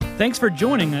Thanks for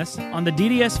joining us on the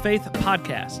DDS Faith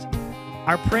Podcast.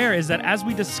 Our prayer is that as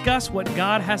we discuss what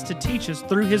God has to teach us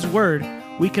through His Word,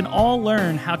 we can all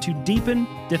learn how to deepen,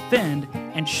 defend,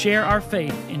 and share our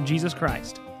faith in Jesus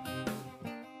Christ.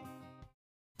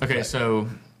 Okay, so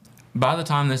by the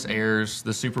time this airs,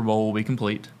 the Super Bowl will be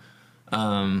complete. Be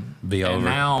over. And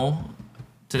now,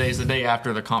 today's the day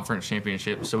after the conference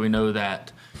championship, so we know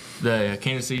that the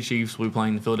Kansas City Chiefs will be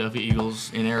playing the Philadelphia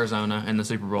Eagles in Arizona in the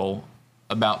Super Bowl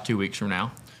about 2 weeks from now.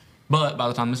 But by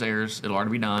the time this airs, it'll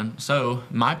already be done. So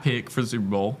my pick for the Super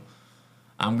Bowl,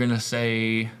 I'm going to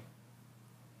say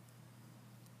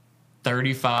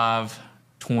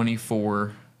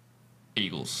 35-24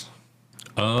 Eagles.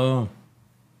 Oh.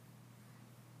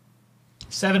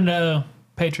 7-0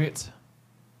 Patriots.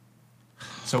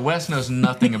 So Wes knows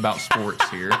nothing about sports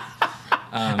here.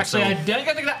 Actually,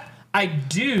 I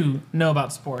do know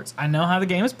about sports. I know how the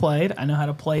game is played. I know how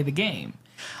to play the game.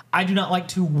 I do not like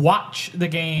to watch the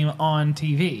game on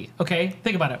TV. Okay,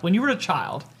 think about it. When you were a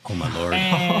child, Oh, my Lord.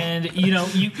 and you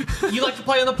like to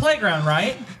play on the playground,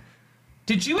 right?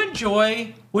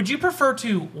 Would you prefer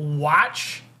to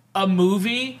watch a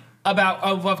movie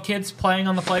of kids playing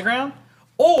on the playground,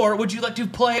 or would you like to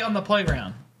play on the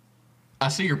playground? I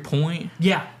see your point.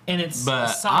 Yeah, and it's But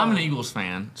solid. I'm an Eagles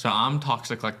fan, so I'm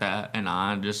toxic like that, and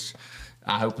I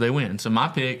hope they win. So my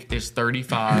pick is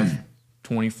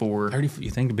 35-24. 30, you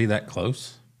think it'd be that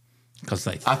close? Because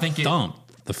they thumped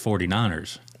the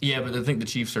 49ers. Yeah, but I think the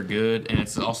Chiefs are good, and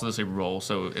it's also the Super Bowl,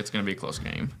 so it's going to be a close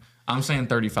game. I'm saying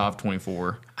 35-24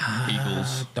 Eagles.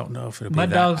 I don't know if it'll be My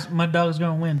that. dog's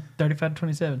going to win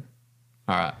 35-27.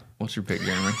 All right, what's your pick,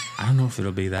 Jeremy? I don't know if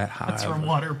it'll be that high. That's from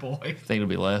Waterboy. Think it'll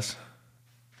be less?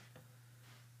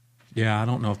 Yeah, I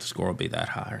don't know if the score will be that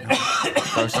high or not.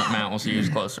 Throw something out. We'll see who's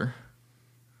closer.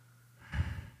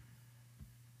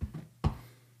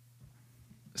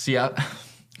 See,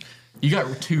 you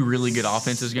got two really good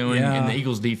offenses going, Yeah. and the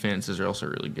Eagles' defenses are also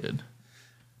really good.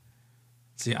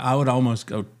 See, I would almost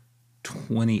go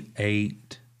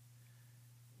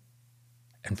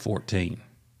 28-14.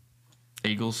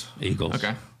 Eagles? Eagles.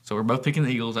 Okay. So we're both picking the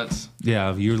Eagles. That's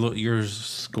Yeah, your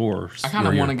score. I kind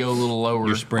of want to go a little lower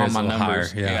your spread's on my a little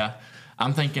numbers. higher, yeah.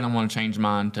 I'm thinking I'm going to change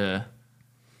mine to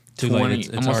Too 20. late. It's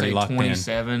I'm going to already say locked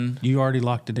 27, in. You already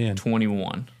locked it in.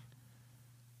 21.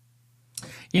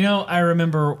 I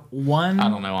remember one. I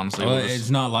don't know, honestly. Well, it's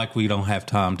not like we don't have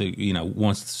time to,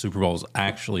 once the Super Bowl's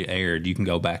actually aired, you can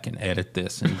go back and edit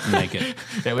this and make it.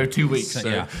 Yeah, we have 2 weeks. So.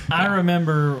 Yeah. I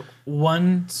remember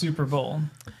one Super Bowl,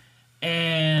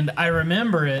 and I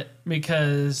remember it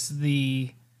because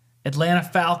the Atlanta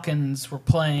Falcons were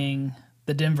playing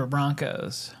the Denver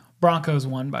Broncos. Broncos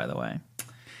won, by the way.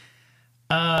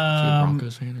 You a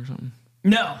Broncos fan or something?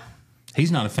 No,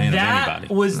 He's not a fan of that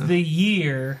anybody. was the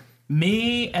year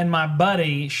me and my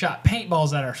buddy shot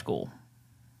paintballs at our school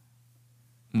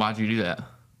Why'd you do that?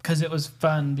 because it was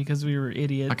fun because we were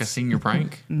idiots. Like a senior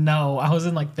prank? No, I was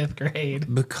in like 5th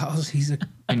grade. Because he's a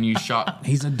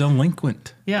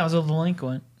delinquent. Yeah, I was a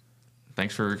delinquent.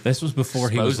 Thanks for This was before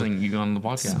he was exposing you on the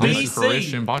podcast. BC. On the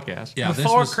Christian podcast. yeah, this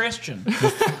Before was Christian.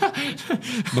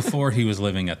 before he was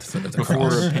living at the foot of the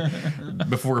cross.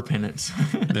 Before repentance.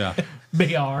 Yeah.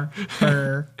 BR.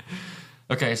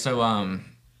 Okay, so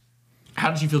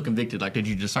how did you feel convicted? Like, did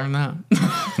you discern that?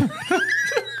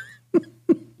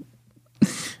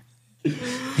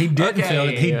 He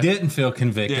didn't feel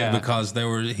convicted Yeah. because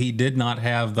he did not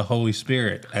have the Holy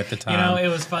Spirit at the time. It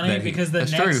was funny because the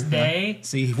That's next true. day,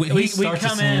 See, he we starts a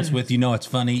come sentence in- with, it's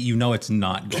funny, it's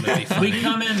not going to be funny. we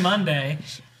come in Monday,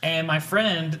 and my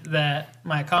friend,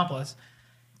 my accomplice,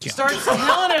 starts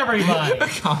telling everybody.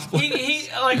 he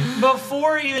like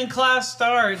before even class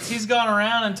starts, he's gone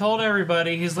around and told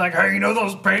everybody. He's like, "Hey,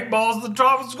 those paintballs at the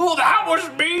top of school? That was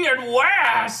me and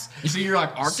Wes." You see, you're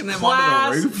like arcing them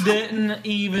Class onto the roof. didn't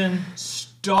even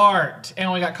start,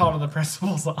 and we got called to the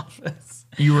principal's office.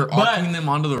 You were arcing them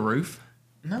onto the roof?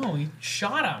 No, we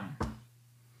shot him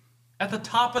at the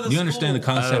top of the You school. understand the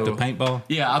concept of paintball?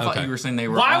 Yeah, I thought Okay. you were saying they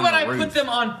were Why on would the I roof. put them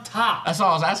on top? That's what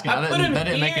I was asking. I put That them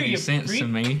didn't make here, any you sense to freak.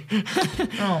 me.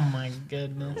 Oh my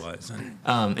goodness.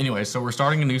 Anyway, so we're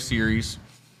starting a new series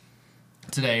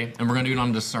today, and we're going to do it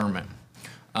on discernment,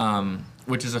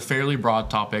 which is a fairly broad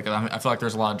topic. I feel like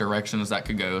there's a lot of directions that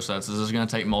could go, so this is going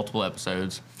to take multiple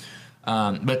episodes.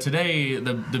 But today,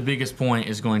 the biggest point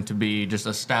is going to be just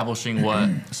establishing what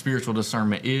spiritual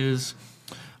discernment is,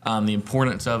 the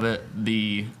importance of it,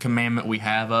 the commandment we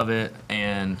have of it,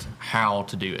 and how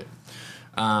to do it.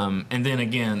 And then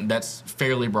again, that's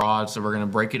fairly broad, so we're going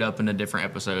to break it up into different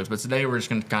episodes. But today we're just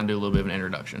going to kind of do a little bit of an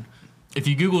introduction. If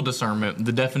you Google discernment,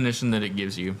 the definition that it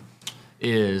gives you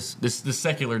is this. The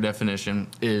secular definition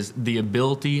is the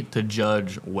ability to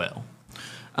judge well.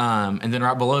 And then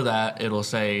right below that, it'll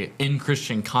say, in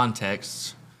Christian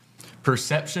contexts,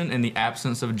 perception in the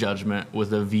absence of judgment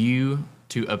with a view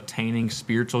to obtaining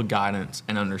spiritual guidance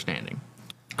and understanding.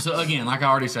 So again, like I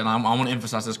already said, I want to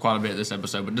emphasize this quite a bit this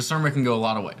episode, but discernment can go a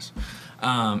lot of ways.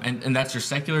 And that's your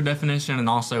secular definition and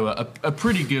also a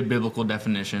pretty good biblical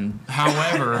definition.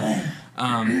 However,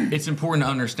 it's important to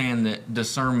understand that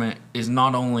discernment is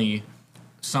not only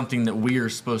something that we are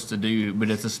supposed to do, but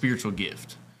it's a spiritual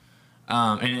gift.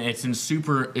 And it's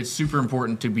super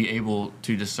important to be able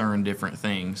to discern different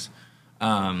things,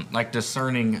 like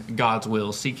discerning God's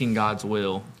will, seeking God's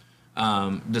will,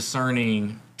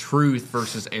 discerning truth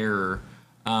versus error.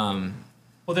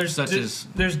 Well, there's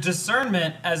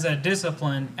discernment as a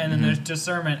discipline, and then there's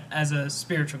discernment as a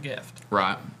spiritual gift.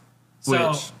 Right.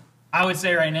 So I would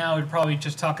say right now we're probably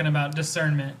just talking about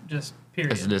discernment, just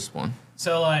period. As a discipline.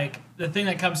 So like the thing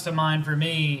that comes to mind for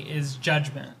me is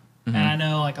judgment. And I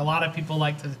know like a lot of people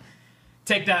like to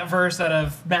take that verse out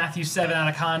of Matthew 7 out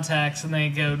of context and they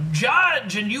go,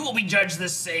 judge and you will be judged the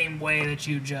same way that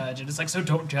you judge. And it's like, so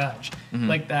don't judge.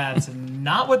 Like that's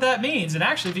not what that means. And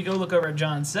actually, if you go look over at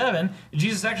John 7,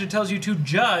 Jesus actually tells you to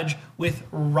judge with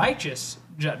righteous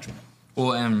judgment.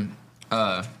 Well, and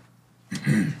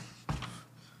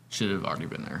should have already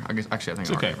been there. I guess actually I think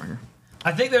it's okay. Right here.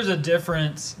 I think there's a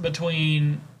difference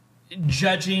between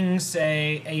judging,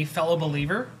 say, a fellow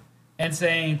believer and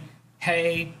saying,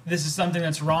 hey, this is something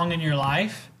that's wrong in your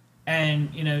life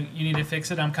and, you need to fix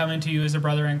it. I'm coming to you as a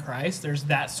brother in Christ. There's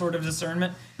that sort of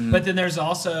discernment. But then there's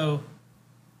also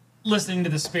listening to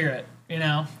the Spirit,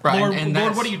 Right.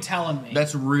 Lord, what are you telling me?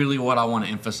 That's really what I want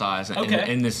to emphasize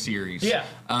in this series. Yeah.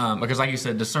 Because like you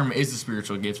said, discernment is a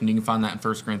spiritual gift, and you can find that in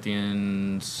 1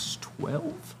 Corinthians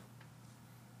 12?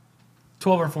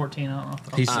 12 or 14, I don't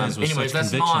know. He says with anyways,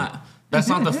 such that's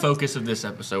not the focus of this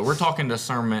episode. We're talking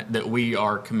discernment that we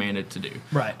are commanded to do.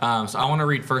 Right. So I want to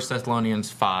read 1 Thessalonians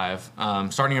 5,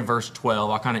 starting in verse 12.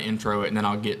 I'll kind of intro it, and then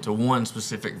I'll get to one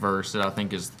specific verse that I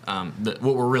think is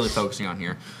what we're really focusing on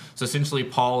here. So essentially,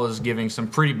 Paul is giving some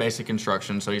pretty basic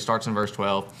instructions. So he starts in verse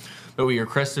 12. But we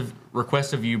request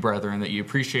of you, brethren, that you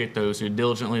appreciate those who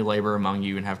diligently labor among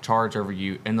you and have charge over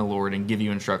you in the Lord and give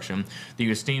you instruction, that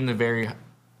you esteem them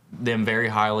very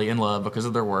highly in love because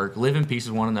of their work. Live in peace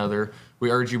with one another. We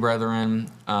urge you,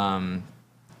 brethren,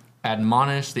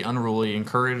 admonish the unruly,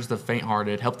 encourage the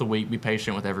faint-hearted, help the weak, be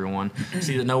patient with everyone.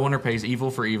 See that no one repays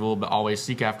evil for evil, but always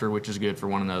seek after which is good for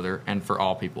one another and for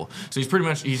all people. So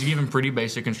he's giving pretty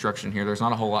basic instruction here. There's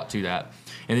not a whole lot to that.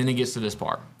 And then he gets to this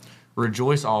part.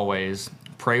 Rejoice always,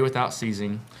 pray without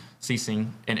ceasing,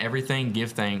 in everything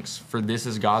give thanks, for this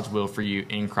is God's will for you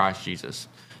in Christ Jesus.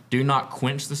 Do not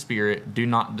quench the spirit. Do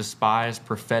not despise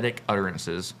prophetic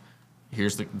utterances.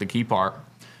 Here's the key part.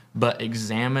 But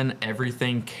examine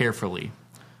everything carefully.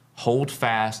 Hold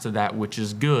fast to that which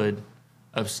is good.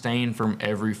 Abstain from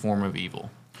every form of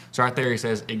evil. So right there he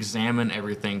says, examine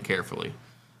everything carefully.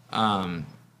 And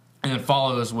then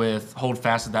follows with, hold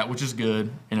fast to that which is good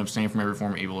and abstain from every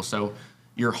form of evil. So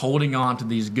you're holding on to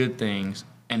these good things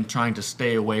and trying to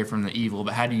stay away from the evil,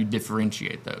 but how do you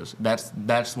differentiate those?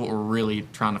 That's what we're really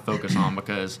trying to focus on,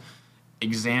 because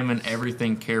examine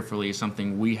everything carefully is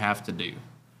something we have to do.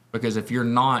 Because if you're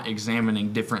not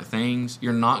examining different things,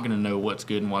 you're not going to know what's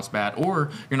good and what's bad,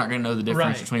 or you're not going to know the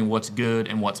difference between what's good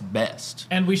and what's best.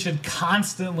 And we should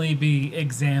constantly be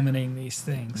examining these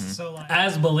things. So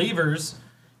as believers,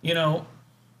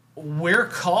 we're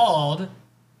called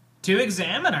to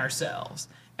examine ourselves.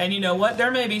 And you know what?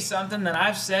 There may be something that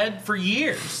I've said for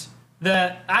years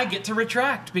that I get to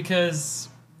retract because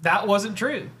that wasn't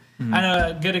true. I know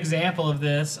a good example of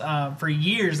this. For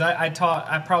years, I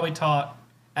probably taught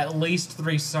at least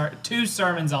two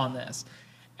sermons on this.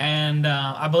 And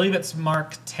I believe it's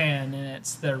Mark 10, and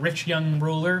it's the rich young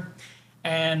ruler.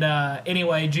 And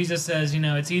anyway, Jesus says,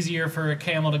 it's easier for a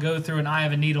camel to go through an eye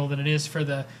of a needle than it is for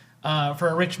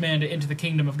a rich man to enter the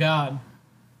kingdom of God.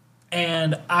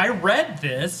 And I read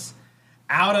this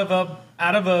out of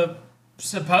a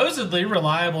supposedly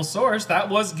reliable source that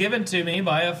was given to me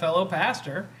by a fellow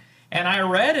pastor. And I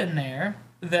read in there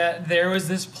that there was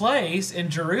this place in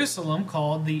Jerusalem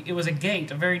called it was a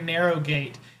gate, a very narrow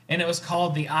gate, and it was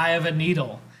called the Eye of a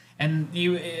Needle. And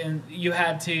you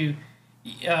had to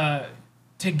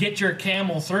get your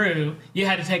camel through, you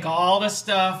had to take all the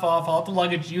stuff off, all the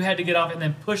luggage you had to get off, and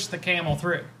then push the camel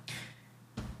through.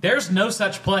 There's no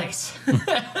such place.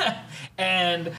 And